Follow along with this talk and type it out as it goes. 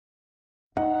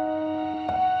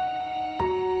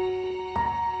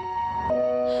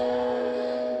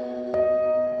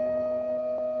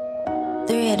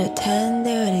pretend,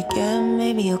 do it again.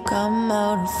 Maybe you'll come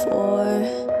out in 4.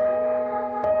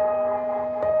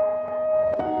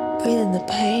 Breathe in the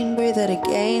pain, breathe it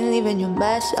again, leaving your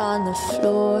mess on the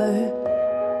floor.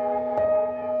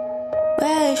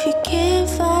 Well, if you can't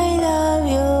find love,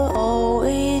 you'll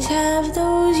always have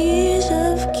those years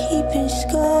of keeping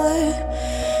score.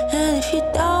 And if you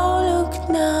don't look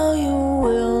now, you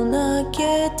will not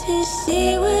get to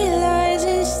see what lies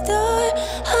in store.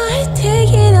 I'm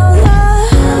taking all love,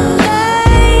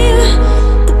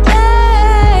 the blame.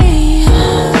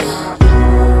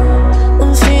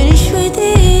 I'm finished with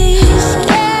this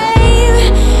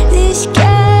game,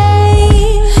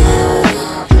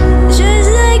 just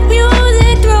like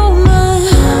music through my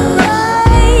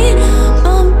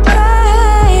brain,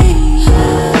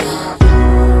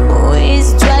 always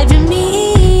driving me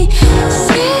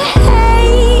insane.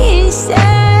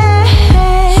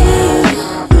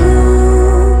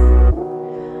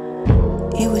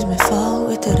 It was my fault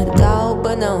without a doubt,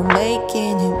 but now I'm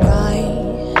making it right.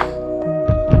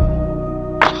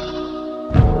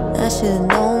 I should've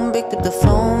known, picked up the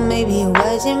phone, maybe it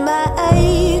wasn't my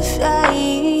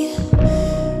fate.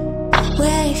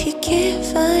 Well, if you can't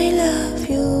find love,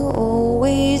 you'll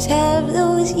always have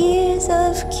those years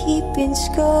of keeping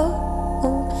score.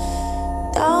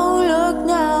 Don't look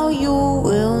now, you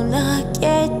will not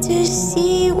get to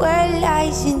see what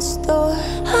lies in store.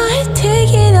 I'm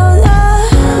taking all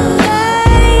love,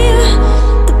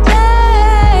 the blame.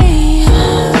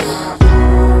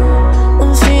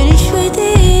 I'm finished with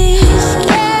this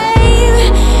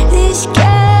game,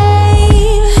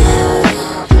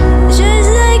 just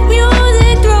like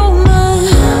music through my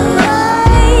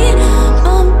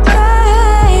brain,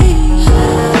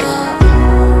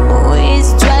 always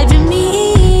driving me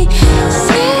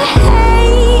insane.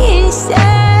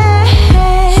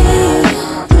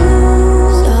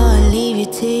 So I'll leave you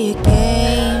to your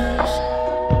games,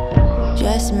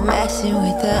 just messing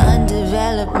with the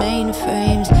undeveloped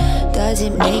mainframes. Does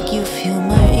it make you feel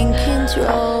more in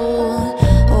control,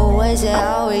 or was it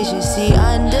always just the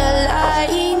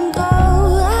underlying?